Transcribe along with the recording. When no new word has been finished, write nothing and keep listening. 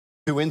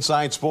To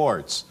Inside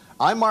Sports.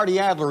 I'm Marty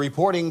Adler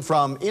reporting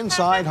from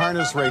Inside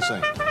Harness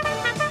Racing.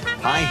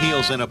 High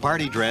heels and a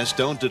party dress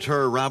don't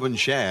deter Robin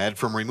Schadt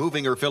from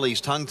removing her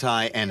filly's tongue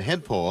tie and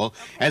head pole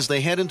as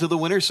they head into the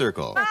winner's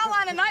circle. Well,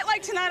 on a night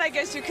like tonight, I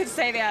guess you could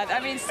say that. I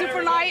mean,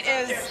 Super Night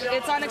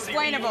it's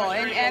unexplainable.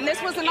 And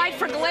this was a night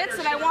for glitz,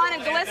 and I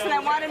wanted glitz, and I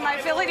wanted my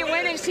filly to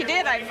win, and she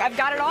did. I've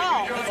got it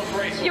all.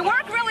 You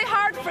work really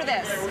hard for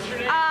this.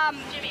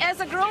 As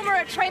a groomer,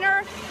 a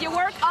trainer, you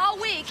work all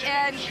week,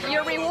 and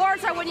your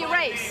rewards are when you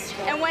race.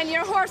 And when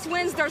your horse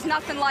wins, there's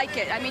nothing like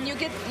it. I mean, you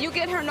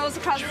get her nose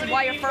across the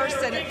wire first,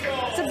 and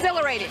it's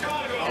exhilarating.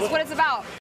 That's what it's about.